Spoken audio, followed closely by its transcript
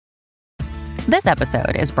This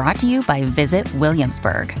episode is brought to you by Visit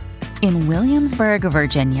Williamsburg. In Williamsburg,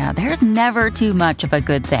 Virginia, there's never too much of a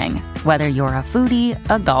good thing. Whether you're a foodie,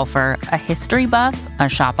 a golfer, a history buff, a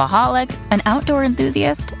shopaholic, an outdoor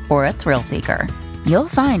enthusiast, or a thrill seeker, you'll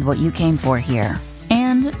find what you came for here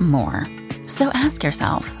and more. So ask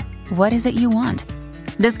yourself, what is it you want?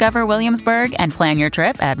 Discover Williamsburg and plan your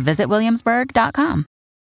trip at visitwilliamsburg.com.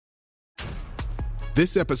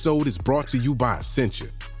 This episode is brought to you by Essentia.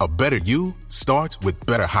 A better you starts with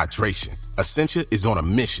better hydration. Essentia is on a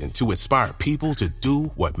mission to inspire people to do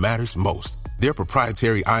what matters most. Their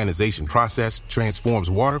proprietary ionization process transforms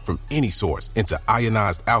water from any source into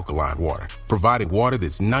ionized alkaline water, providing water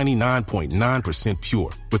that's 99.9% pure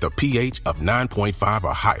with a pH of 9.5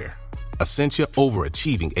 or higher. Essentia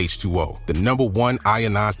Overachieving H2O, the #1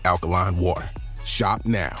 ionized alkaline water. Shop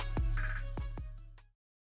now.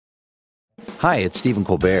 Hi, it's Stephen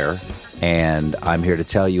Colbert, and I'm here to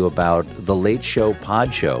tell you about The Late Show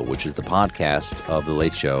Pod Show, which is the podcast of The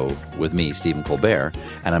Late Show with me, Stephen Colbert,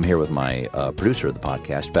 and I'm here with my producer of the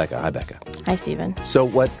podcast, Becca. Hi, Becca. Hi, Stephen. So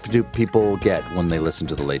what do people get when they listen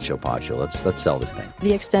to The Late Show Pod Show? Let's sell this thing.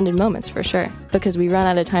 The extended moments, for sure, because we run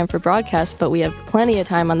out of time for broadcast, but we have plenty of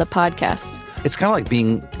time on the podcast. It's kind of like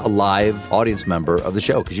being a live audience member of the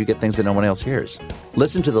show because you get things that no one else hears.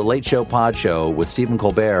 Listen to The Late Show Pod Show with Stephen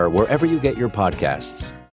Colbert wherever you get your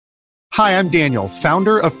podcasts. Hi, I'm Daniel,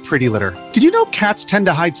 founder of Pretty Litter. Did you know cats tend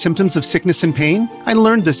to hide symptoms of sickness and pain? I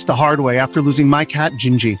learned this the hard way after losing my cat,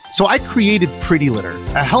 Gingy. So I created Pretty Litter,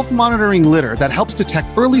 a health monitoring litter that helps detect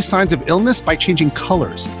early signs of illness by changing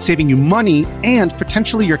colors, saving you money and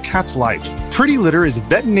potentially your cat's life. Pretty Litter is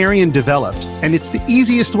veterinarian developed, and it's the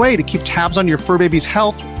easiest way to keep tabs on your fur baby's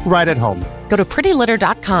health right at home. Go to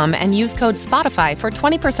prettylitter.com and use code SPOTIFY for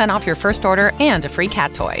 20% off your first order and a free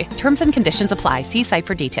cat toy. Terms and conditions apply. See site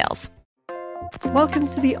for details. Welcome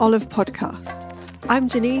to the Olive Podcast. I'm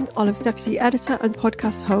Janine, Olive's deputy editor and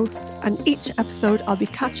podcast host, and each episode I'll be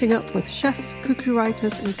catching up with chefs, cookery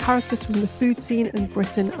writers and characters from the food scene in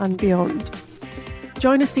Britain and beyond.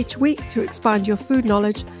 Join us each week to expand your food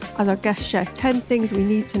knowledge as our guests share 10 things we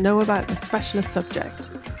need to know about the specialist subject.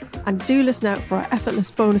 And do listen out for our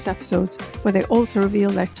effortless bonus episodes where they also reveal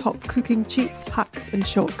their top cooking cheats, hacks and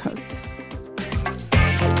shortcuts.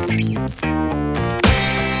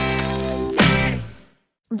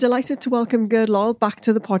 I'm delighted to welcome GURD LOYAL back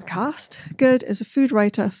to the podcast. GURD is a food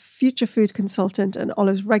writer, future food consultant, and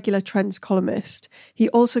Olive's regular trends columnist. He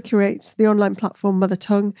also curates the online platform Mother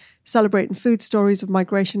Tongue, celebrating food stories of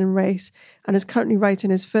migration and race, and is currently writing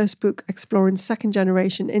his first book exploring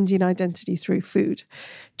second-generation Indian identity through food,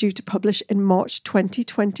 due to publish in March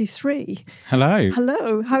 2023. Hello.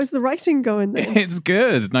 Hello. How's the writing going then? It's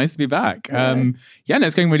good. Nice to be back.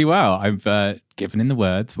 It's going really well. I've given in the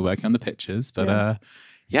words. We're working on the pictures, but...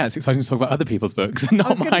 it's exciting to talk about other people's books and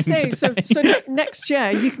not mine today. So next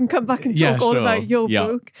year you can come back and talk all about your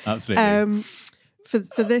book. Absolutely.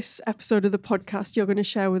 For this episode of the podcast, you're going to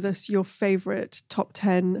share with us your favourite top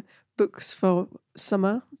 10 books for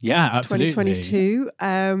summer. Yeah, absolutely.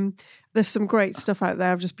 2022. There's some great stuff out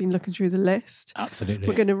there. I've just been looking through the list. Absolutely.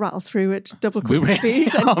 We're going to rattle through it double quick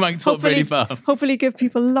speed. And talk really fast. Hopefully give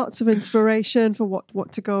people lots of inspiration for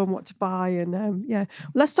what to go and what to buy. And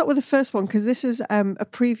let's start with the first one, because this is a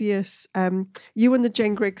previous you and the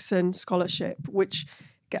Jane Grigson scholarship, which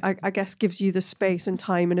I guess gives you the space and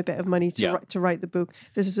time and a bit of money to write the book.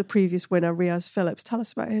 This is a previous winner, Riaz Phillips. Tell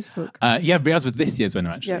us about his book. Riaz was this year's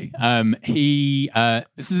winner, actually.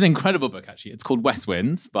 This is an incredible book, actually. It's called West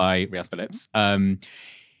Winds by Riaz Phillips.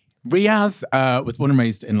 Riaz was born and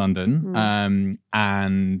raised in London,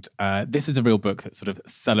 and this is a real book that sort of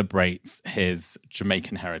celebrates his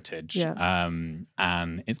Jamaican heritage. And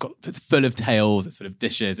it's full of tales, it's full of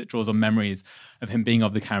dishes, it draws on memories of him being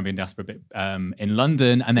of the Caribbean diaspora in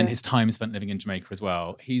London, and then his time spent living in Jamaica as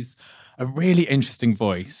well. He's a really interesting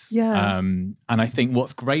voice. And I think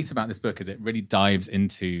what's great about this book is it really dives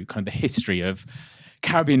into kind of the history of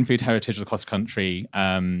Caribbean food heritage across the country.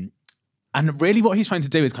 And really what he's trying to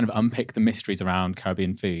do is kind of unpick the mysteries around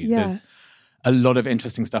Caribbean food. There's a lot of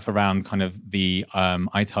interesting stuff around kind of the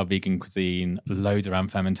ITAR vegan cuisine, loads around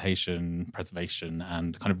fermentation, preservation,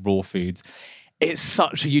 and kind of raw foods. It's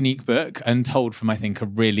such a unique book and told from, I think, a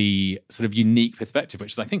really sort of unique perspective,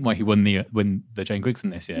 which is, I think, why he won the Jane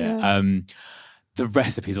Grigson this year. The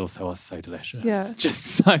recipes also are so delicious. Just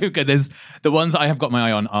so good. There's the ones I have got my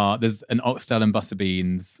eye on there's an oxtail and butter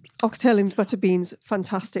beans. Oxtail and butter beans,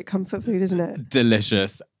 fantastic comfort food, isn't it?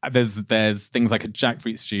 Delicious. There's things like a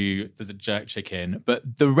jackfruit stew, there's a jerk chicken,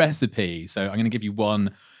 but the recipe, so I'm going to give you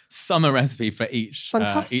one summer recipe for each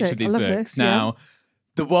of these books. This, now,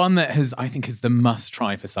 The one that I think is the must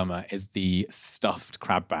try for summer is the stuffed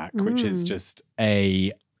crab back, which is just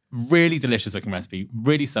a really delicious looking recipe,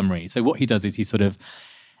 really summery. So what he does is he sort of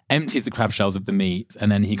empties the crab shells of the meat,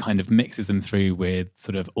 and then he kind of mixes them through with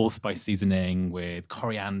sort of allspice seasoning, with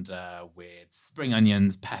coriander, with spring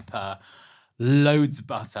onions, pepper, loads of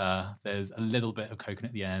butter. There's a little bit of coconut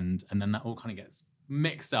at the end, and then that all kind of gets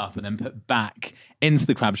mixed up and then put back into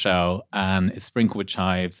the crab shell, and it's sprinkled with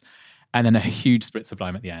chives, and then a huge spritz of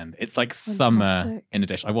lime at the end. It's like summer in a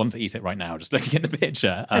dish. I want to eat it right now, just looking at the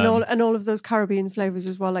picture. And all of those Caribbean flavours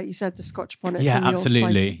as well, like you said, the Scotch bonnets and the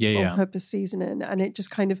absolutely. allspice on-purpose seasoning, and it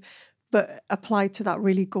just kind of, but applied to that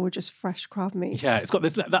really gorgeous fresh crab meat. Yeah, it's got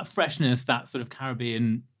that freshness, that sort of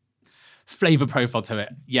Caribbean flavour profile to it.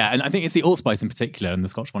 Yeah, and I think it's the allspice in particular and the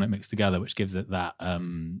Scotch bonnet mixed together, which gives it that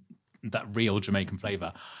real Jamaican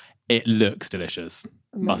flavour. It looks delicious.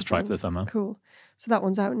 Amazing. Must try for the summer. Cool. So that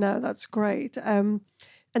one's out now. That's great. And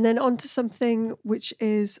then on to something which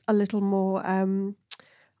is a little more,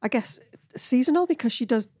 I guess, seasonal, because she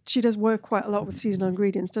does work quite a lot with seasonal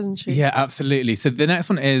ingredients, doesn't she? Yeah, absolutely. So the next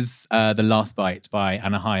one is The Last Bite by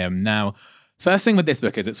Anna Hyam. Now, first thing with this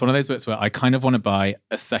book is it's one of those books where I kind of want to buy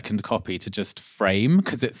a second copy to just frame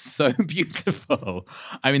because it's so beautiful.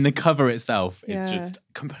 I mean, the cover itself is just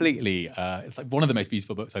completely, it's like one of the most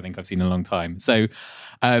beautiful books I think I've seen in a long time. So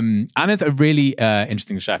Anna's a really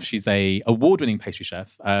interesting chef. She's a award-winning pastry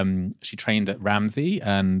chef. She trained at Ramsay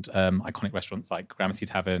and iconic restaurants like Gramercy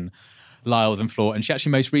Tavern, Lyle's and Floor, and she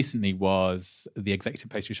actually most recently was the executive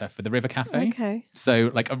pastry chef for the River Cafe. Okay.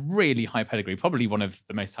 So like a really high pedigree, probably one of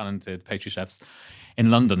the most talented pastry chefs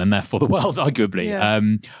in London and therefore the world, arguably. Yeah.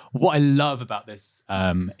 What I love about this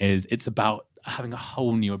is it's about having a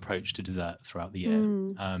whole new approach to desserts throughout the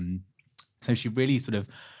year. So she really sort of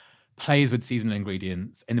plays with seasonal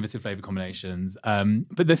ingredients, innovative flavor combinations.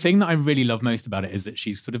 But the thing that I really love most about it is that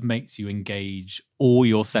she sort of makes you engage all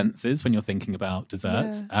your senses when you're thinking about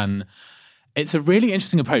desserts. Yeah. And it's a really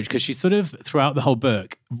interesting approach because she sort of, throughout the whole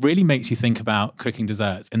book, really makes you think about cooking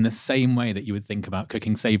desserts in the same way that you would think about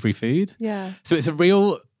cooking savory food. Yeah. So it's a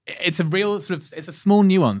real sort of, it's a small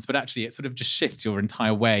nuance, but actually it sort of just shifts your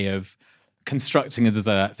entire way of constructing a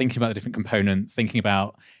dessert, thinking about the different components, thinking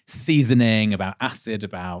about seasoning, about acid,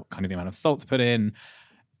 about kind of the amount of salt to put in.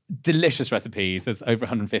 Delicious recipes. There's over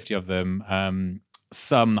 150 of them.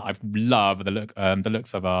 Some that I love the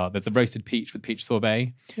looks of are, there's a roasted peach with peach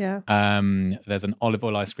sorbet. Yeah. There's an olive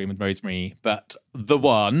oil ice cream with rosemary. But the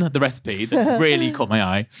recipe that's really caught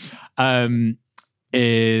my eye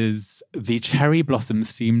is the cherry blossom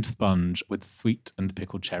steamed sponge with sweet and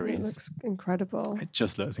pickled cherries. It looks incredible. It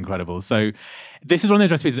just looks incredible. So this is one of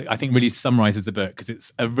those recipes that I think really summarizes the book because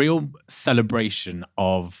it's a real celebration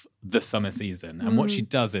of the summer season. And what she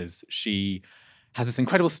does is she has this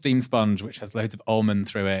incredible steamed sponge which has loads of almond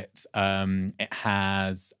through it. It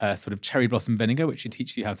has a sort of cherry blossom vinegar, which she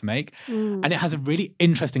teaches you how to make. And it has a really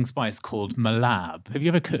interesting spice called malab. Have you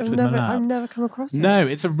ever cooked with malab? I've never come across it. No,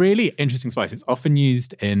 it's a really interesting spice. It's often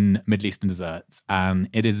used in Middle Eastern desserts, and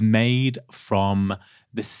it is made from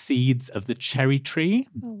the seeds of the cherry tree.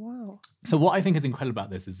 Oh, wow. So what I think is incredible about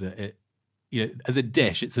this is that it, as a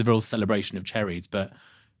dish, it's a real celebration of cherries, but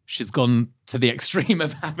she's gone to the extreme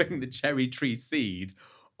of having the cherry tree seed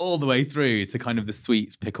all the way through to kind of the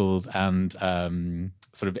sweet, pickled and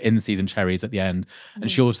sort of in-season cherries at the end.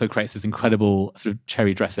 And she also creates this incredible sort of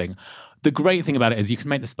cherry dressing. The great thing about it is you can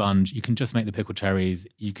make the sponge, you can just make the pickled cherries,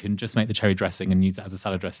 you can just make the cherry dressing and use it as a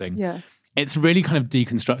salad dressing. Yeah. It's really kind of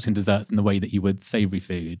deconstructing desserts in the way that you would savory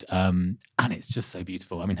food. And it's just so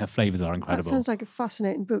beautiful. I mean, her flavors are incredible. That sounds like a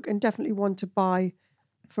fascinating book and definitely one to buy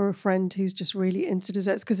for a friend who's just really into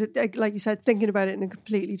desserts, because it, like you said, thinking about it in a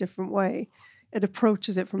completely different way, it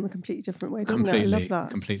approaches it from a completely different way, doesn't it? I love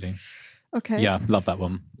that. Completely. Okay. Yeah, love that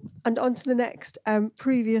one. And on to the next.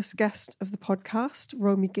 Previous guest of the podcast,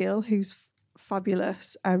 Romy Gill, who's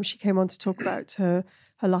fabulous. She came on to talk about her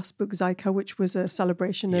last book, Zyka, which was a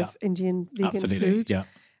celebration of Indian vegan food. Yeah.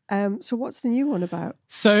 So what's the new one about?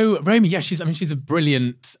 So Romy, she's a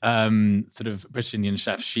brilliant sort of British Indian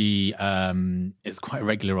chef. She is quite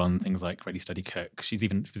regular on things like Ready Steady Cook. She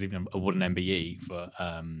was even awarded an MBE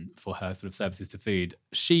for her sort of services to food.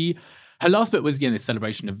 Her last book was this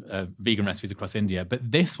celebration of vegan recipes across India, but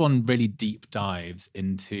this one really deep dives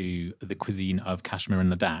into the cuisine of Kashmir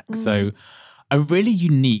and Ladakh. So a really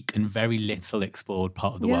unique and very little explored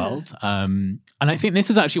part of the world. And I think this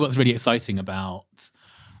is actually what's really exciting about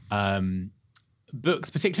books,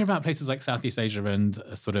 particularly about places like Southeast Asia and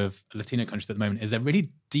sort of Latino countries at the moment, is they're really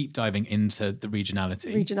deep diving into the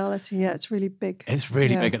regionality. It's really big. It's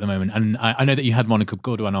really big at the moment. And I know that you had Monica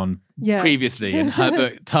Goldwyn on previously, and her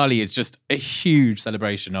book, Thali, is just a huge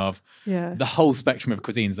celebration of the whole spectrum of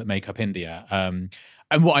cuisines that make up India.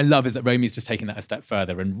 And what I love is that Romy's just taking that a step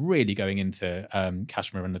further and really going into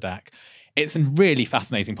Kashmir and Ladakh. It's a really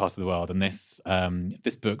fascinating part of the world, and this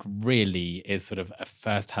book really is sort of a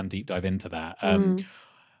first-hand deep dive into that.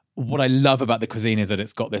 What I love about the cuisine is that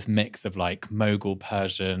it's got this mix of like Mughal,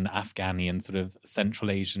 Persian, Afghani, and sort of Central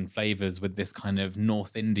Asian flavors with this kind of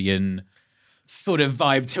North Indian sort of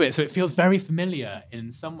vibe to it. So it feels very familiar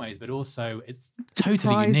in some ways, but also it's totally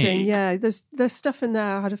surprising. unique. Yeah, there's stuff in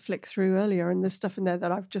there I had a flick through earlier, and there's stuff in there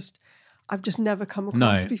that I've just never come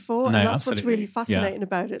across before. And that's what's really fascinating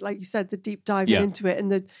about it. Like you said, the deep diving into it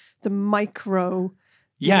and the micro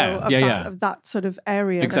of that sort of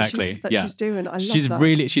area that she's doing. I love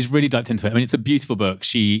that. She's really dived into it. I mean, it's a beautiful book.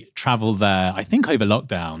 She travelled there, I think, over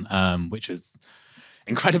lockdown, which was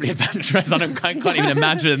incredibly adventurous. I can't even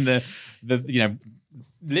imagine the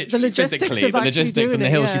logistics and the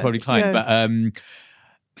hills she probably climbed. But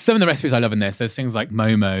some of the recipes I love in this, there's things like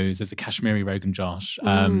momos, there's a Kashmiri Rogan Josh.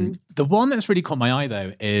 The one that's really caught my eye,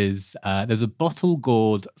 though, is there's a bottle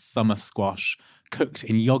gourd summer squash cooked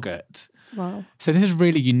in yogurt. Wow. So this is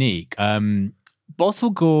really unique. Bottle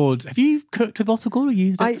gourd, have you cooked with bottle gourd or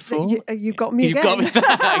used it before? You got me You've again. got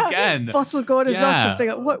me again. Bottle gourd is not something.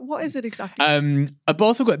 What is it exactly? A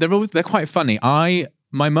bottle gourd, they're quite funny.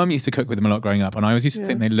 My mum used to cook with them a lot growing up, and I always used to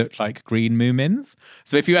think they looked like green moomins.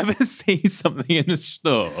 So if you ever see something in a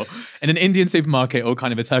store, in an Indian supermarket or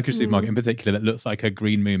kind of a Turkish supermarket in particular that looks like a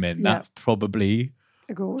green moomin, that's probably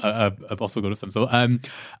a bottle gourd of some sort.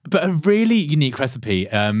 But a really unique recipe.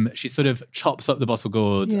 She sort of chops up the bottle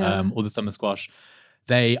gourd or the summer squash.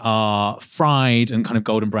 They are fried and kind of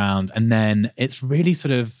golden browned, and then it's really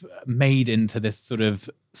sort of made into this sort of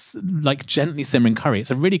like gently simmering curry.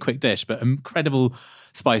 It's a really quick dish, but incredible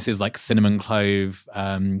spices like cinnamon, clove,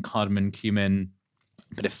 cardamom, cumin,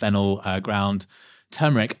 a bit of fennel, ground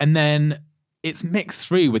turmeric, and then it's mixed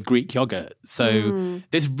through with Greek yogurt. So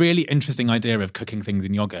this really interesting idea of cooking things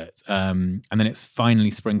in yogurt. And then it's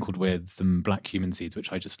finally sprinkled with some black cumin seeds,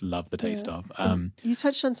 which I just love the taste of. You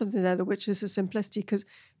touched on something there, which is the simplicity, because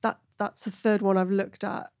that's the third one I've looked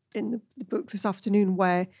at in the book this afternoon,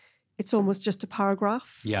 where it's almost just a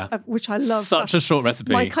paragraph. Yeah. Which I love. Such a short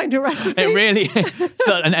recipe. My kind of recipe. It really is.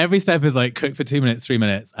 And every step is like cook for 2 minutes, 3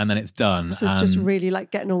 minutes, and then it's done. So it's just really like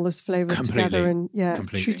getting all those flavours together and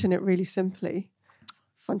treating it really simply.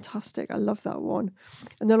 Fantastic. I love that one.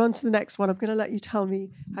 And then on to the next one. I'm going to let you tell me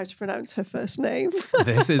how to pronounce her first name.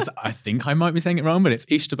 This is, I think I might be saying it wrong, but it's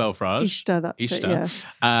Ishta Belfrage. Ishta, that's it,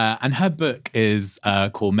 yeah. And her book is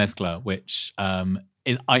called Mezcla, which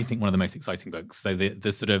is, I think, one of the most exciting books. So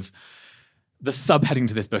the sort of the subheading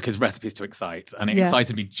to this book is Recipes to Excite, and it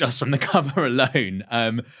excited me just from the cover alone.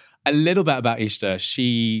 A little bit about Ishta.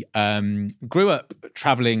 She grew up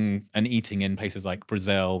traveling and eating in places like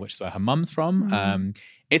Brazil, which is where her mum's from,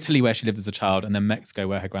 Italy, where she lived as a child, and then Mexico,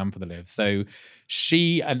 where her grandfather lived. So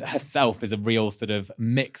she and herself is a real sort of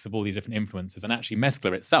mix of all these different influences. And actually,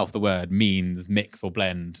 mezcla itself, the word, means mix or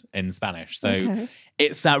blend in Spanish. So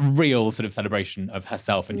it's that real sort of celebration of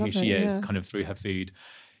herself and who she is, kind of through her food.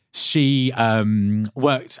 She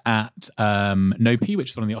worked at Nopi,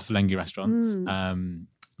 which is one of the Ottolenghi restaurants,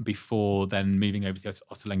 before then moving over to the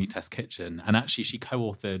Ottolenghi Test Kitchen. And actually, she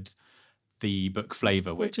co-authored the book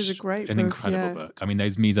Flavour, which is an incredible book. I mean,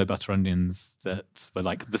 those miso butter onions that were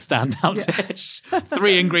like the standout dish.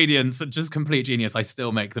 3 ingredients, just complete genius. I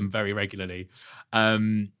still make them very regularly.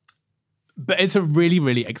 But it's a really,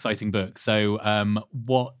 really exciting book. So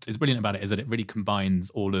what is brilliant about it is that it really combines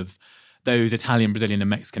all of those Italian, Brazilian and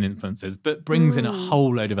Mexican influences, but brings in a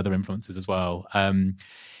whole load of other influences as well.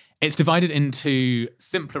 It's divided into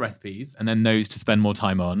simpler recipes and then those to spend more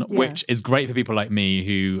time on, which is great for people like me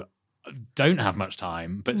who don't have much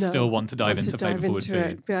time, but still want to dive into flavorful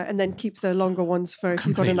food. Yeah, and then keep the longer ones for if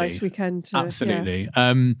you've got a nice weekend. Absolutely.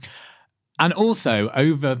 And also,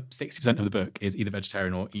 over 60% of the book is either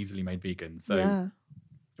vegetarian or easily made vegan. So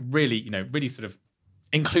really, really sort of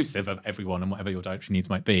inclusive of everyone and whatever your dietary needs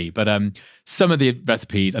might be. But some of the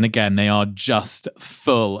recipes, and again, they are just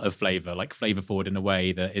full of flavour, like flavour forward in a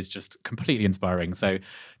way that is just completely inspiring. So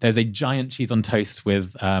there's a giant cheese on toast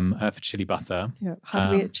with earth chili butter. Yeah,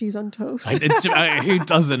 have we at cheese on toast? Who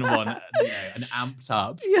doesn't want an amped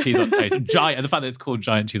up cheese on toast? The fact that it's called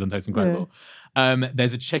giant cheese on toast is incredible.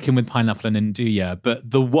 There's a chicken with pineapple and nduja, but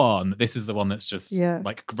this is the one that's just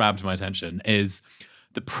like grabbed my attention, is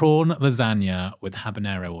the prawn lasagna with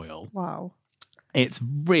habanero oil. Wow. It's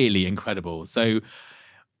really incredible. So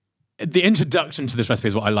the introduction to this recipe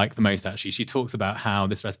is what I like the most, actually. She talks about how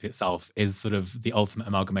this recipe itself is sort of the ultimate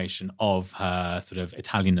amalgamation of her sort of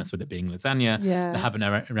Italianness, with it being lasagna, the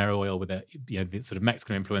habanero oil with it, the sort of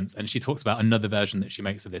Mexican influence. And she talks about another version that she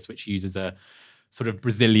makes of this, which uses a sort of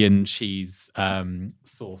Brazilian cheese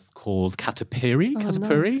sauce called catupiry,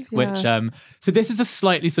 nice. which so this is a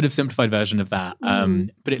slightly sort of simplified version of that,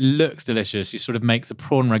 but it looks delicious. She sort of makes a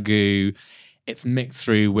prawn ragu. It's mixed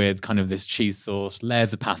through with kind of this cheese sauce,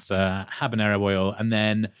 layers of pasta, habanero oil, and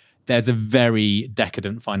then there's a very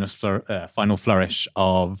decadent final flourish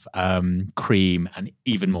of cream and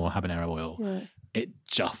even more habanero oil. Yeah. It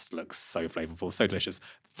just looks so flavorful, so delicious.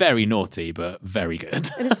 Very naughty, but very good.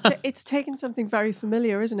 And it's taken something very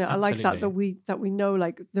familiar, isn't it? Absolutely. I like that we know,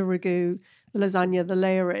 like the ragu, the lasagna, the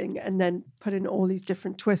layering, and then put in all these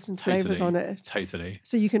different twists and flavors on it. Totally.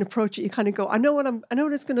 So you can approach it. You kind of go, I know what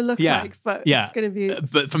it's going to look like, but it's going to be.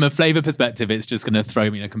 But from a flavor perspective, it's just going to throw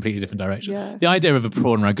me in a completely different direction. Yeah. The idea of a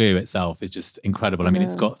prawn ragu itself is just incredible. I mean,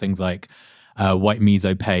 it's got things like white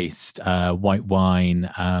miso paste, white wine,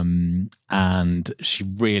 and she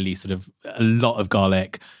really sort of a lot of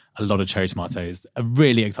garlic, a lot of cherry tomatoes. A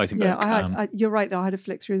really exciting book. Yeah, you're right though. I had to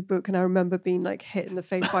flick through the book and I remember being like hit in the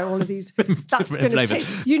face by all of these. That's going to take.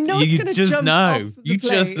 It's going to jump off the You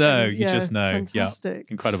plate. just know. You just know. Fantastic.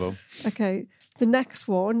 Yeah, incredible. Okay. The next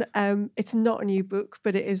one, it's not a new book,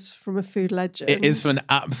 but it is from a food legend. It is from an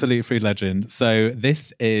absolute food legend. So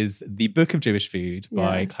this is The Book of Jewish Food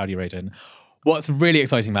by Claudia Radin. What's really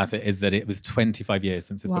exciting about it is that it was 25 years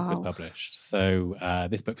since this book was published. So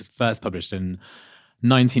this book was first published in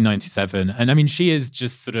 1997. And I mean, she is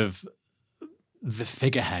just sort of the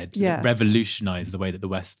figurehead that revolutionized the way that the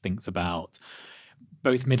West thinks about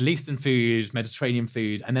both Middle Eastern food, Mediterranean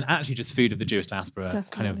food, and then actually just food of the Jewish diaspora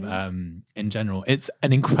in general. It's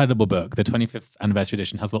an incredible book. The 25th anniversary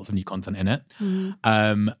edition has lots of new content in it.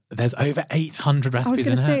 There's over 800 recipes in it. I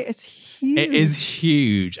was going to say, it's huge. It is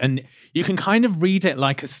huge. And you can kind of read it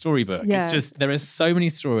like a storybook. Yeah. It's just, there are so many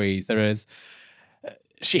stories.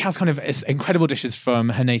 She has kind of incredible dishes from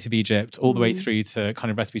her native Egypt all the way through to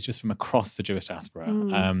kind of recipes just from across the Jewish diaspora.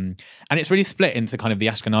 And it's really split into kind of the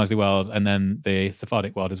Ashkenazi world and then the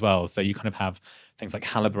Sephardic world as well. So you kind of have things like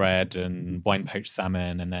challah bread and wine poached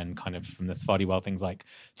salmon, and then kind of from the Sephardi world, things like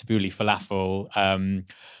tabbouleh, falafel.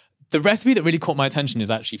 The recipe that really caught my attention is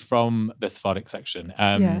actually from the Sephardic section.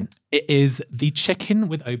 It is the chicken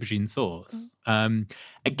with aubergine sauce.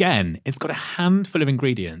 Again, it's got a handful of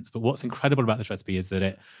ingredients, but what's incredible about this recipe is that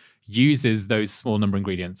it uses those small number of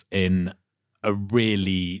ingredients in a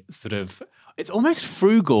really sort of, it's almost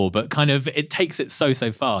frugal, but kind of, it takes it so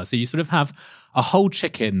far. So you sort of have a whole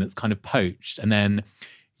chicken that's kind of poached, and then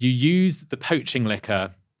you use the poaching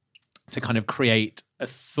liquor to kind of create a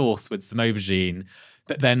sauce with some aubergine.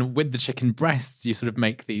 But then with the chicken breasts, you sort of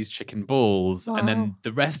make these chicken balls, and then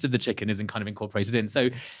the rest of the chicken isn't kind of incorporated in. So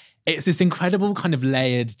it's this incredible kind of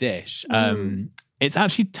layered dish. It's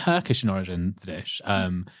actually Turkish in origin, the dish.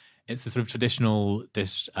 It's a sort of traditional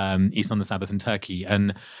dish eaten on the Sabbath in Turkey.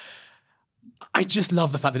 And I just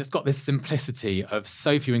love the fact that it's got this simplicity of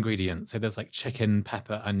so few ingredients. So there's like chicken,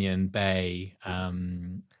 pepper, onion, bay,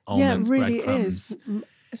 almonds, it really breadcrumbs. is.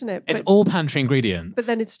 Isn't it? It's all pantry ingredients. But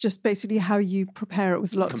then it's just basically how you prepare it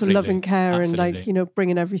with lots of love and care. Absolutely. And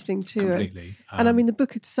bringing everything to Completely. it. And I mean, the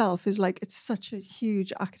book itself is it's such a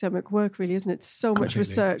huge academic work, really, isn't it? So much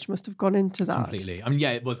research must have gone into that. Completely. I mean,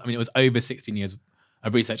 it was over 16 years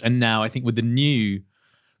of research. And now I think with the new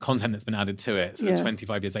content that's been added to it, sort of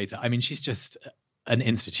 25 years later, I mean, she's just an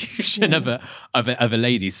institution of a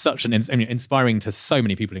lady, such an inspiring to so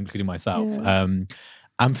many people, including myself. Yeah.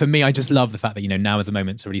 And for me, I just love the fact that, now is a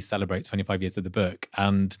moment to really celebrate 25 years of the book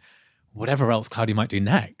and whatever else Claudia might do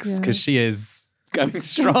next, because she is going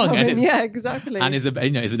strong. And exactly. And is a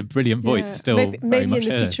brilliant voice still. Maybe in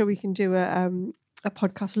the future we can do a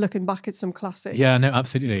podcast looking back at some classic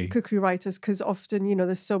absolutely cookery writers, because often,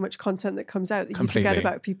 there's so much content that comes out that you forget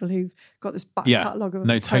about people who've got this back catalogue of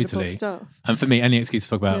incredible stuff. And for me, any excuse to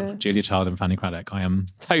talk about Julia Child and Fanny Craddock, I am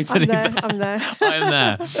totally there. I'm there. I am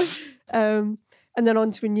there. And then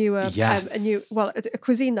on to a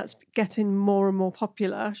cuisine that's getting more and more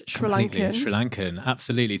popular, Sri Lankan. Sri Lankan,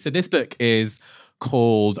 absolutely. So this book is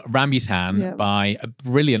called Rambutan by a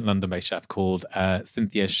brilliant London-based chef called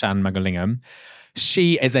Cynthia Shan Magalingam.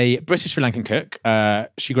 She is a British Sri Lankan cook.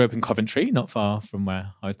 She grew up in Coventry, not far from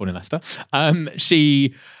where I was born in Leicester. This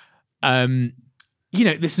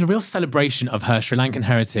is a real celebration of her Sri Lankan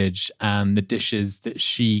heritage and the dishes that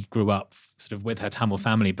she grew up sort of with her Tamil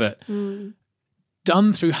family. But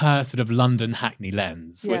done through her sort of London Hackney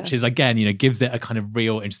lens, which is, again, gives it a kind of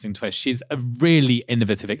real interesting twist. She's a really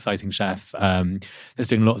innovative, exciting chef that's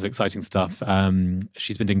doing lots of exciting stuff.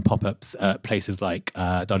 She's been doing pop-ups at places like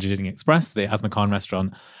Darjeeling Express, the Asma Khan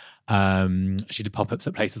restaurant. She did pop-ups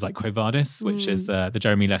at places like Quo Vadis, which is the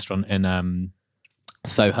Jeremy restaurant in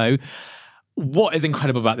Soho. What is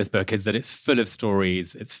incredible about this book is that it's full of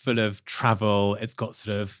stories, it's full of travel, it's got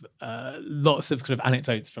sort of lots of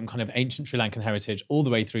anecdotes from kind of ancient Sri Lankan heritage all the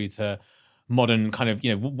way through to modern kind of,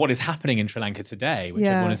 what is happening in Sri Lanka today, which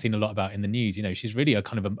everyone has seen a lot about in the news. She's really a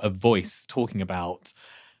kind of a voice talking about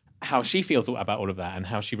how she feels about all of that and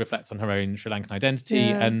how she reflects on her own Sri Lankan identity.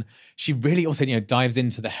 And she really also, dives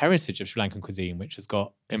into the heritage of Sri Lankan cuisine, which has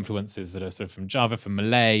got influences that are sort of from Java, from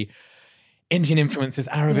Malay, Indian influences,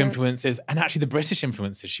 Arab influences, and actually the British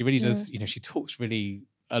influences. She really does, she talks really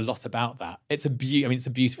a lot about that. It's a beautiful book. It is the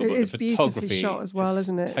beautifully photography shot as well,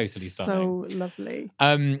 isn't it? Totally stunning. So lovely.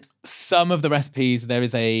 Some of the recipes, there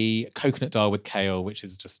is a coconut dal with kale, which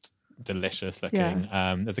is just delicious looking.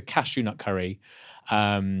 There's a cashew nut curry,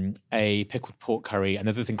 a pickled pork curry, and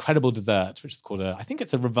there's this incredible dessert which is called I think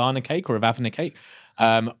it's a Ravana cake or a Ravana cake,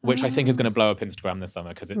 which I think is going to blow up Instagram this summer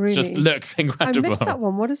because it just looks incredible. I missed that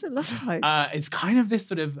one. What does it look like? It's kind of this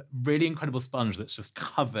sort of really incredible sponge that's just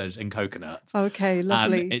covered in coconut. Okay,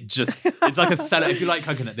 lovely. And it's like a salad. If you like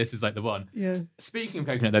coconut, this is like the one. Yeah. Speaking of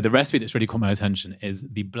coconut, though, the recipe that's really caught my attention is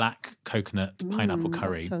the black coconut pineapple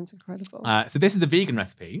curry. That sounds incredible. So this is a vegan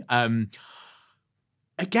recipe.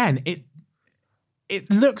 Again, it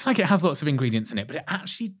looks like it has lots of ingredients in it, but it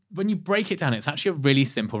actually, when you break it down, it's actually a really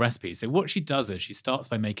simple recipe. So what she does is she starts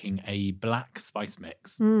by making a black spice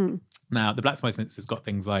mix. Now, the black spice mix has got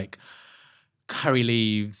things like curry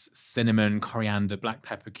leaves, cinnamon, coriander, black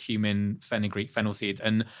pepper, cumin, fenugreek, fennel seeds,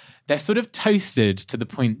 and they're sort of toasted to the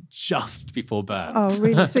point just before burnt. Oh,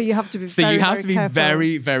 really? So you have to be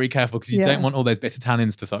very, very careful because you don't want all those bitter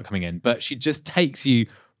tannins to start coming in. But she just takes you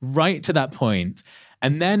right to that point.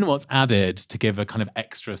 And then what's added to give a kind of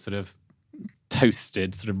extra sort of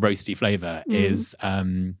toasted, sort of roasty flavour is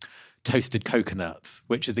toasted coconut,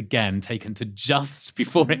 which is again taken to just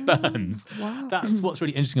before it burns. Wow. That's what's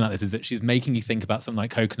really interesting about this, is that she's making you think about something like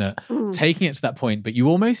coconut, taking it to that point, but you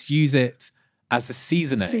almost use it as a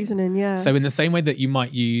seasoning. So in the same way that you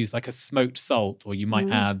might use like a smoked salt, or you might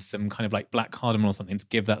add some kind of like black cardamom or something to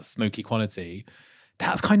give that smoky quality,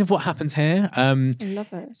 that's kind of what happens here. I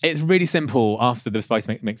love it. It's really simple. After the spice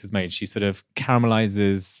mix is made, she sort of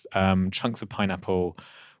caramelizes chunks of pineapple,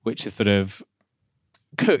 which is sort of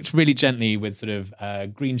cooked really gently with sort of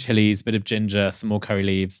green chilies, bit of ginger, some more curry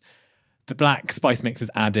leaves. The black spice mix is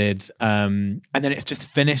added, and then it's just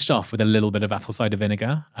finished off with a little bit of apple cider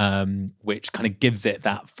vinegar, which kind of gives it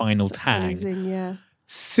that final tang. Amazing, yeah.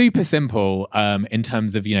 Super simple in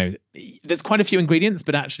terms of, there's quite a few ingredients,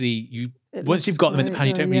 but actually once you've got them in the pan,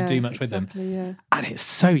 you don't really do much with them. Yeah. And it's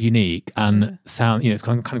so unique and sound, it's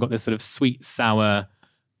kind of got this sort of sweet, sour,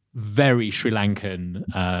 very Sri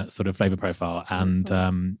Lankan sort of flavor profile, and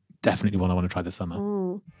definitely one I want to try this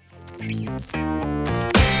summer.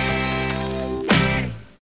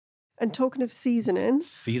 And talking of seasoning,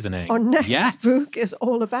 our next book is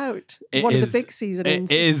all about one of the big seasonings.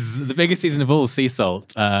 It is the biggest season of all, sea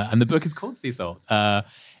salt. And the book is called Sea Salt.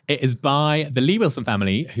 It is by the Lee Wilson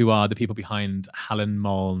family, who are the people behind Hallan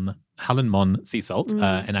Mon Sea Salt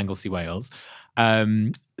in Anglesey, Wales.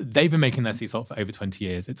 They've been making their sea salt for over 20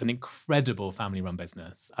 years. It's an incredible family-run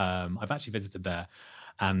business. I've actually visited there,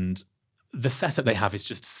 and the setup they have is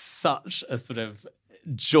just such a sort of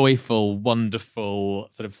joyful, wonderful,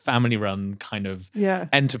 sort of family-run kind of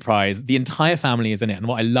enterprise. The entire family is in it, and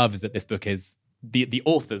what I love is that this book is the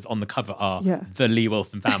authors on the cover are the Lee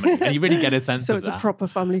Wilson family, and you really get a sense so of it's that. A proper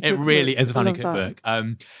family cookbook. It really is a family cookbook.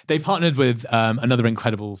 They partnered with another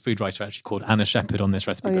incredible food writer actually called Anna Shepherd on this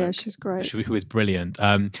recipe book. Yeah, she's great. Who is brilliant.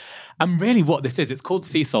 And really what this is, it's called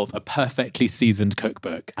Sea Salt, a perfectly seasoned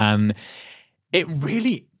cookbook, and it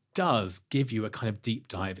really does give you a kind of deep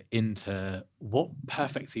dive into what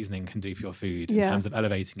perfect seasoning can do for your food in terms of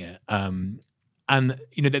elevating it. And,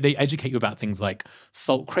 they educate you about things like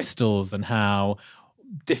salt crystals and how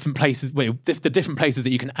different places, the different places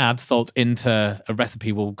that you can add salt into a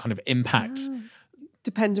recipe will kind of impact.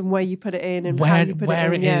 Depends on where you put it in and how you put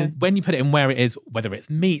it in. When you put it in, where it is, whether it's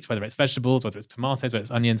meat, whether it's vegetables, whether it's tomatoes, whether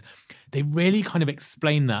it's onions. They really kind of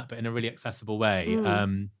explain that, but in a really accessible way.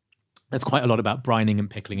 There's quite a lot about brining and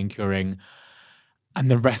pickling and curing.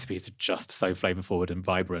 And the recipes are just so flavour forward and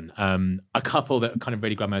vibrant. A couple that kind of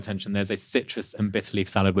really grab my attention. There's a citrus and bitter leaf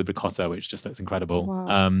salad with ricotta, which just looks incredible.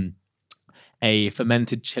 Wow. A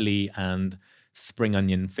fermented chili and spring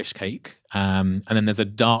onion fish cake. And then there's a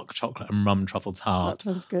dark chocolate and rum truffle tart. That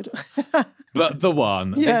sounds good. But the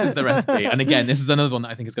one, this is the recipe. And again, this is another one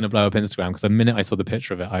that I think is going to blow up Instagram, because the minute I saw the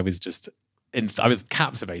picture of it, I was just, I was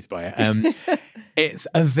captivated by it. It's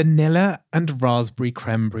a vanilla and raspberry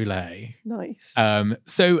creme brulee. Nice.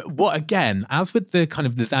 So what, again, as with the kind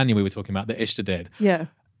of lasagna we were talking about that Ishta did,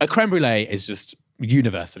 a creme brulee is just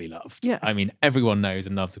universally loved. Yeah. I mean, everyone knows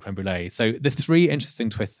and loves a creme brulee. So the three interesting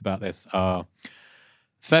twists about this are,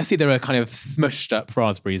 firstly, there are kind of smushed up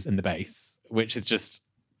raspberries in the base, which is just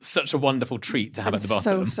such a wonderful treat to have at the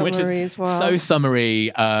bottom. So summery as well. So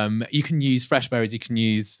summery. You can use fresh berries, you can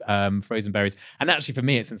use frozen berries. And actually, for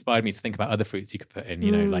me, it's inspired me to think about other fruits you could put in,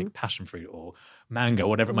 you know, like passion fruit or mango,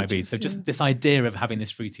 whatever it might be. So just this idea of having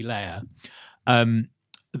this fruity layer.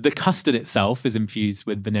 The custard itself is infused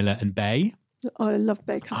with vanilla and bay. Oh, I love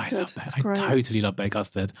bay custard. I totally love bay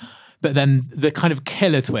custard. But then the kind of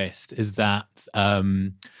killer twist is that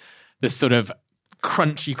the sort of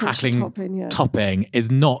crunchy, crackling topping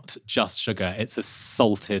is not just sugar. It's a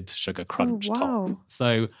salted sugar crunch top.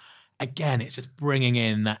 So again, it's just bringing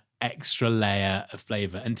in that extra layer of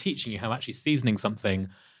flavour and teaching you how actually seasoning something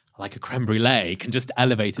like a creme brulee can just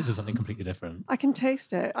elevate it to something completely different. I can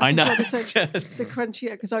taste it. I know. The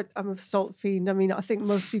crunchy, because I'm a salt fiend. I mean, I think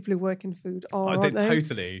most people who work in food are, aren't they?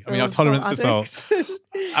 Totally. I mean, our tolerance to salt.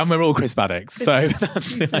 And we're all crisp addicts. So that's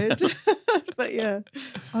stupid. But yeah,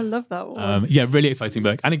 I love that one. Really exciting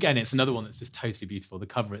book. And again, it's another one that's just totally beautiful. The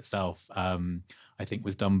cover itself, I think,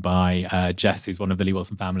 was done by Jess, who's one of the Lee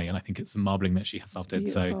Wilson family. And I think it's some marbling that she herself did.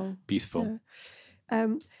 So beautiful. Yeah.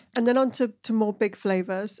 And then on to more big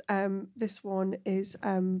flavours. This one is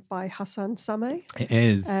by Hassan Sameh. It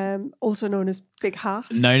is. Also known as Big Hass.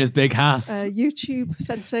 Known as Big Hass. YouTube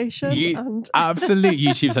sensation. Absolute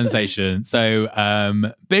YouTube sensation.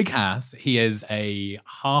 So Big Hass, he is a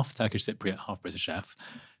half Turkish Cypriot, half British chef.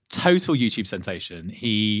 Total YouTube sensation.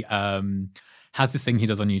 He has this thing he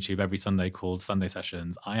does on YouTube every Sunday called Sunday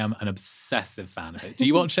Sessions. I am an obsessive fan of it. Do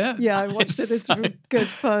you watch it? Yeah, I watched it. It's good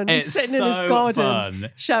fun. He's sitting in his garden, fun.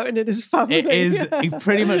 Shouting at his family. It is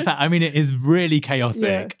pretty much that. I mean, it is really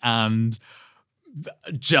chaotic and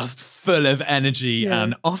just full of energy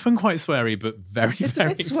and often quite sweary, but very, it's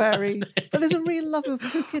very a bit sweary. But there's a real love of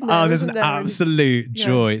cooking there. Oh, there's an absolute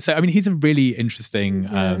joy. So, I mean, he's a really interesting,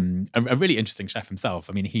 a really interesting chef himself.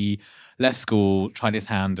 I mean, he left school, tried his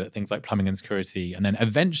hand at things like plumbing and security, and then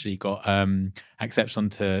eventually got accepted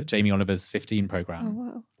onto Jamie Oliver's 15 program. Oh,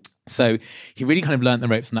 wow. So he really kind of learnt the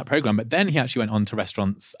ropes on that program. But then he actually went on to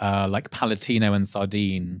restaurants like Palatino and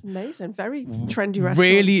Sardine. Amazing. Very trendy restaurants.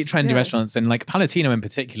 Really trendy restaurants. And like Palatino in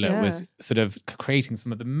particular was sort of creating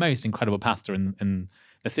some of the most incredible pasta in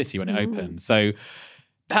the city when it opened. So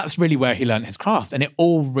that's really where he learnt his craft. And it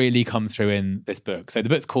all really comes through in this book. So the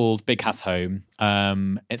book's called Big Hass Home.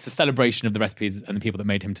 It's a celebration of the recipes and the people that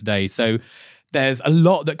made him today. So there's a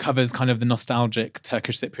lot that covers kind of the nostalgic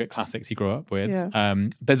Turkish Cypriot classics he grew up with. Yeah.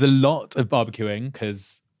 There's a lot of barbecuing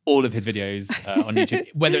because all of his videos on YouTube,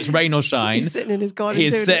 whether it's rain or shine, he's sitting in his garden. He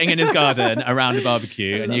is sitting in his garden around a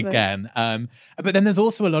barbecue. And again, but then there's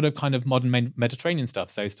also a lot of kind of modern Mediterranean stuff.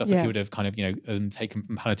 So stuff that he would have kind of, taken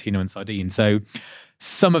from Palatino and Sardine. So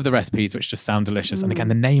some of the recipes which just sound delicious. And again,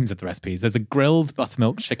 the names of the recipes. There's a grilled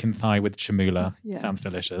buttermilk chicken thigh with chamula. Sounds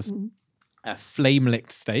delicious. A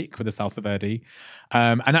flame-licked steak with a salsa verde.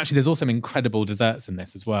 And actually, there's also some incredible desserts in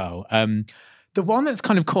this as well. The one that's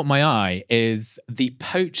kind of caught my eye is the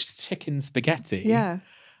poached chicken spaghetti. Yeah.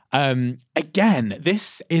 Again,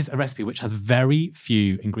 this is a recipe which has very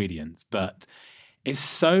few ingredients, but is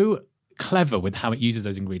so clever with how it uses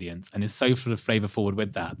those ingredients and is so sort of flavor forward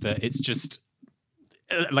with that it's just...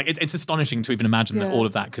 like it's astonishing to even imagine that all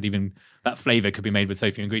of that that flavor could be made with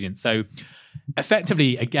so few ingredients. So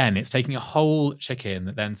effectively, again, it's taking a whole chicken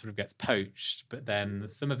that then sort of gets poached, but then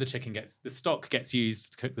some of the stock gets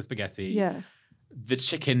used to cook the spaghetti. Yeah. The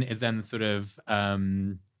chicken is then sort of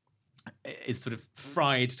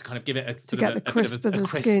fried to kind of give it a sort of the crisp of the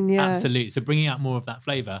skin. Yeah, absolutely. So bringing out more of that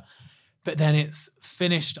flavor, but then it's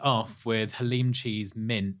finished off with Halim cheese,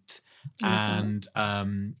 mint. And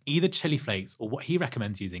either chili flakes or what he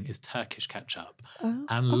recommends using is Turkish ketchup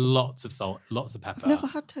and lots of salt, lots of pepper. I've never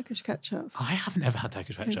had Turkish ketchup. I haven't ever had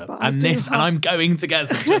Turkish ketchup. And I'm going to get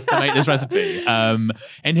some just to make this recipe.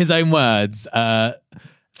 In his own words,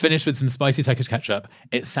 finished with some spicy Turkish ketchup.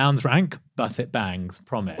 It sounds rank, but it bangs,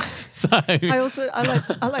 promise. So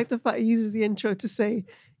I like the fact he uses the intro to say,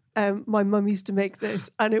 my mum used to make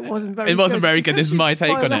this and it wasn't very good. It wasn't very good. This is my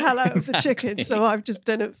take on it. The hell out of the chicken, so I've just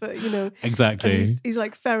done it for, Exactly. He's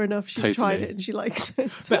like, fair enough, she's tried it and she likes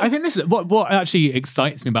it. But I think this is what actually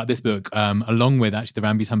excites me about this book, along with actually the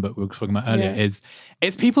Rambutan book we were talking about earlier, is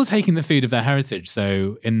it's people taking the food of their heritage.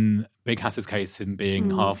 So in Big Hass's case, him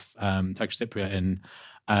being half Turkish Cypriot, in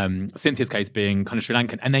Cynthia's case being kind of Sri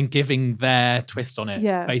Lankan, and then giving their twist on it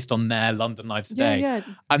based on their London lives today.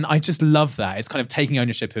 And I just love that. It's kind of taking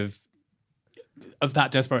ownership of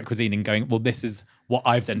that diasporic cuisine and going, well, this is what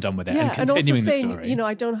I've then done with it, and continuing the story.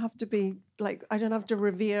 I don't have to be like, I don't have to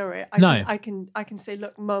revere it. I can say,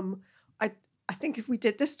 look, Mum, I think if we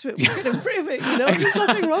did this to it, we could improve it. There's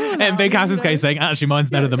nothing wrong with that. In Big Hass's case, saying actually mine's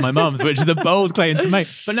better than my mum's, which is a bold claim to make.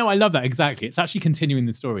 But no, I love that. Exactly, it's actually continuing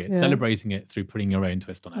the story. It's celebrating it through putting your own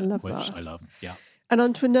twist on it, which I love. Yeah. And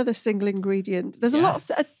on to another single ingredient. There's a lot of,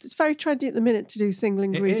 it's very trendy at the minute to do single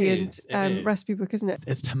ingredient recipe book, isn't it?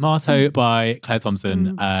 It's Tomato by Claire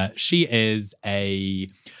Thompson. She is a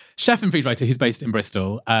chef and food writer who's based in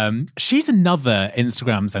Bristol. She's another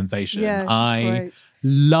Instagram sensation. Yeah, she's great.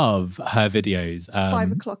 Love her videos. It's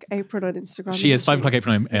 5 o'clock apron on Instagram. She is 5 o'clock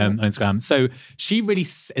apron on Instagram. So she really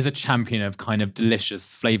is a champion of kind of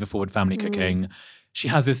delicious, flavor-forward family cooking. She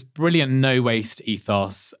has this brilliant no-waste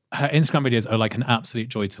ethos. Her Instagram videos are like an absolute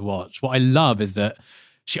joy to watch. What I love is that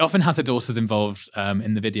she often has her daughters involved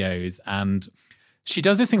in the videos, and she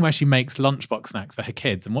does this thing where she makes lunchbox snacks for her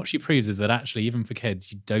kids. And what she proves is that actually, even for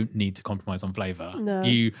kids, you don't need to compromise on flavor. No.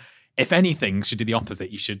 You, if anything, should do the opposite.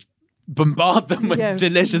 You should bombard them with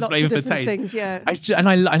delicious flavorful taste. Things, yeah.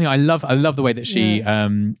 I love the way that she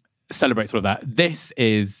celebrates all of that. This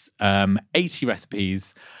is 80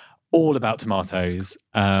 recipes, all about tomatoes.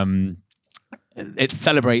 It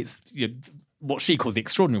celebrates what she calls the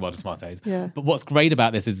extraordinary world of tomatoes. Yeah. But what's great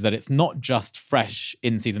about this is that it's not just fresh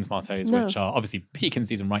in-season tomatoes, which are obviously peak in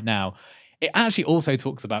season right now. It actually also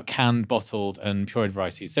talks about canned, bottled, and pureed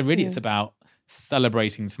varieties. So really, it's about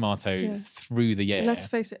celebrating tomatoes through the year. And let's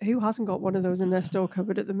face it, who hasn't got one of those in their store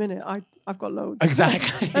cupboard at the minute? I've got loads.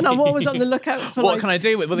 Exactly. And I'm always on the lookout for what can I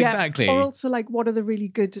do with? Well, exactly. Or also like, what are the really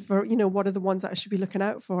good, what are the ones that I should be looking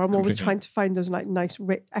out for? I'm always trying to find those like nice,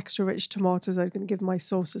 extra rich tomatoes that are going to give my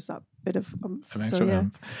sauces that bit of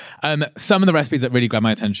some of the recipes that really grab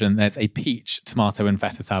my attention, there's a peach, tomato and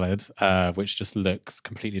feta salad, which just looks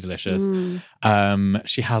completely delicious.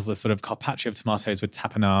 She has a sort of carpaccio of tomatoes with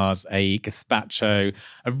tapenade, a gazpacho,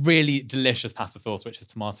 a really delicious pasta sauce, which is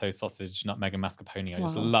tomato, sausage, nutmeg and mascarpone. I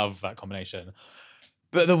just love that combination.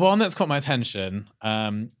 But the one that's caught my attention,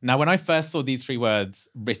 now when I first saw these 3 words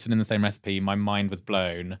written in the same recipe, my mind was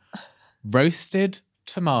blown. Roasted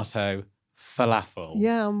tomato falafel.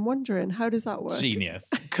 Yeah, I'm wondering, how does that work? Genius.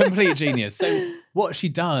 Complete genius. So what she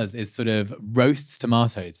does is sort of roasts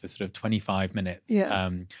tomatoes for sort of 25 minutes,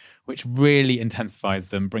 which really intensifies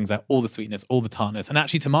them, brings out all the sweetness, all the tartness. And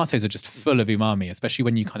actually tomatoes are just full of umami, especially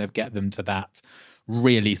when you kind of get them to that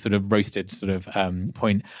really sort of roasted sort of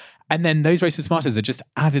point. And then those roasted tomatoes are just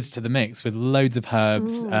added to the mix with loads of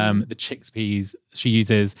herbs, the chickpeas she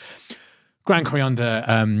uses, ground coriander,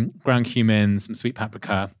 ground cumin, some sweet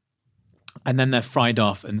paprika. And then they're fried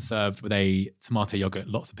off and served with a tomato yogurt,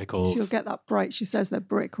 lots of pickles. She'll get that bright. She says they're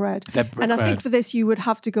brick red. They're brick red. And I think for this, you would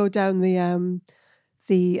have to go down the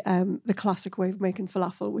classic way of making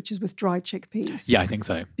falafel, which is with dried chickpeas. Yeah, I think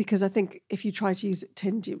so. Because I think if you try to use it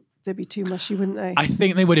tinned, they'd be too mushy, wouldn't they? I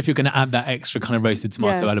think they would if you're going to add that extra kind of roasted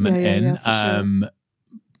tomato element in. Yeah, for sure.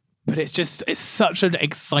 But it's such an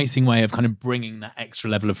exciting way of kind of bringing that extra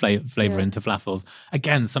level of flavor into falafels.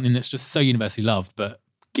 Again, something that's just so universally loved, but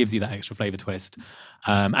gives you that extra flavour twist.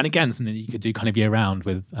 And again, something that you could do kind of year round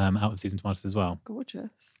with out of season tomatoes as well.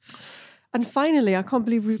 Gorgeous. And finally, I can't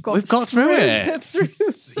believe we've got through it.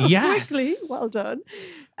 so quickly. Well done.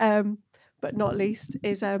 But not least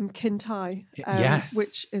is Kintai,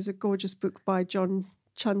 which is a gorgeous book by John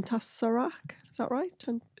Chantasarak. Is that right?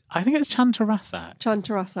 I think it's Chantarasak.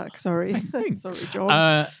 Chantarasak, sorry. Sorry,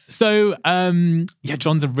 John.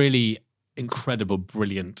 John's a really incredible,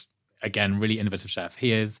 brilliant, again, really innovative chef.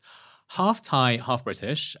 He is half Thai, half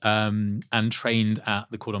British, and trained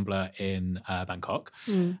at the Cordon Bleu in Bangkok.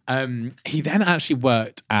 He then actually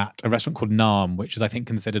worked at a restaurant called Naam, which is, I think,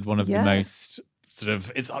 considered one of the most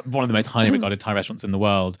it's one of the most highly regarded Thai restaurants in the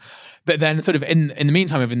world. But then sort of in the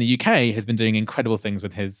meantime, over in the UK, has been doing incredible things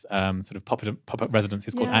with his sort of pop-up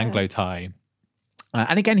residencies called Anglo Thai.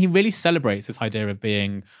 And again, he really celebrates this idea of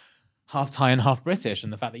being half Thai and half British,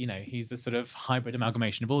 and the fact that, he's a sort of hybrid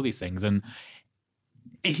amalgamation of all these things. And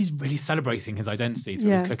he's really celebrating his identity through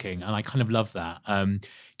his cooking. And I kind of love that.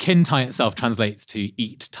 Kin Thai itself translates to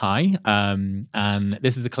eat Thai. And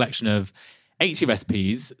this is a collection of 80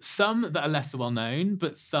 recipes, some that are lesser well known,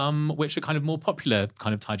 but some which are kind of more popular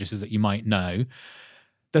kind of Thai dishes that you might know.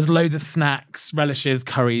 There's loads of snacks, relishes,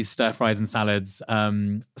 curries, stir fries, and salads.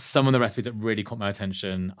 Some of the recipes that really caught my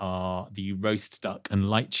attention are the roast duck and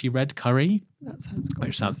lychee red curry. That sounds gorgeous,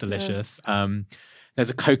 which sounds delicious. Yeah. There's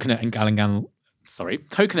a coconut and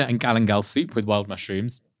galangal soup with wild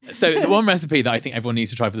mushrooms. So the one recipe that I think everyone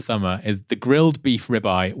needs to try for the summer is the grilled beef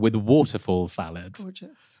ribeye with waterfall salad.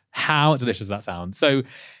 Gorgeous. How delicious does that sound? So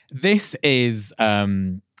this is a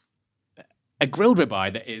grilled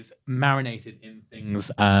ribeye that is marinated in things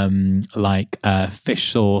like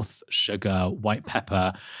fish sauce, sugar, white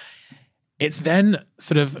pepper. It's then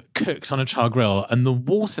sort of cooked on a char grill, and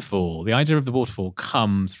the idea of the waterfall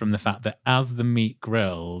comes from the fact that as the meat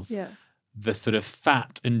grills, the sort of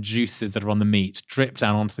fat and juices that are on the meat drip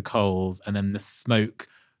down onto the coals, and then the smoke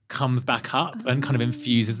comes back up and kind of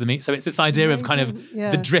infuses the meat. So it's this idea of kind of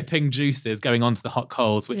the dripping juices going onto the hot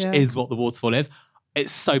coals, which is what the waterfall is.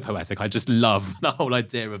 It's so poetic. I just love the whole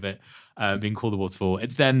idea of it being called the waterfall.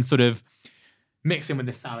 It's then sort of mixed in with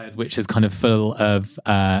the salad, which is kind of full of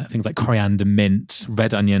things like coriander, mint,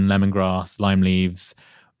 red onion, lemongrass, lime leaves.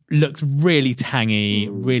 Looks really tangy,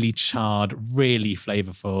 really charred, really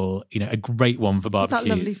flavourful. You know, a great one for barbecues. That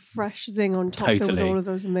lovely fresh zing on top with all of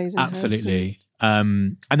those amazing Absolutely.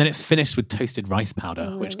 And then it's finished with toasted rice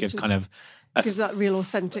powder, which gives kind of... gives that real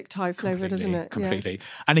authentic Thai flavour, doesn't it? Completely. Yeah.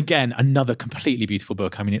 And again, another completely beautiful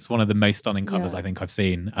book. I mean, it's one of the most stunning covers I think I've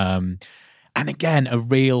seen. And again, a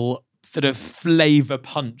real sort of flavour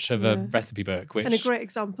punch of a recipe book. And a great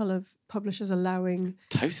example of publishers allowing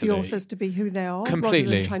the authors to be who they are rather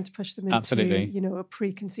than trying to push them into a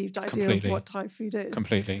preconceived idea of what Thai food is.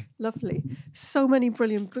 Completely. Lovely. So many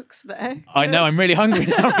brilliant books there. I know, I'm really hungry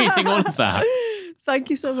now reading all of that. Thank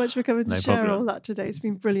you so much for coming to share all that today. It's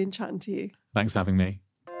been brilliant chatting to you. Thanks for having me.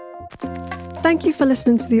 Thank you for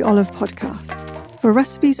listening to the Olive Podcast. For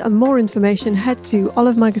recipes and more information, head to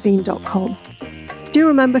olivemagazine.com. Do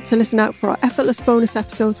remember to listen out for our effortless bonus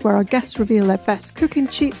episodes where our guests reveal their best cooking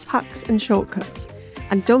cheats, hacks and shortcuts.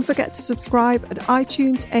 And don't forget to subscribe at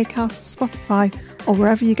iTunes, Acast, Spotify or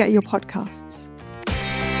wherever you get your podcasts.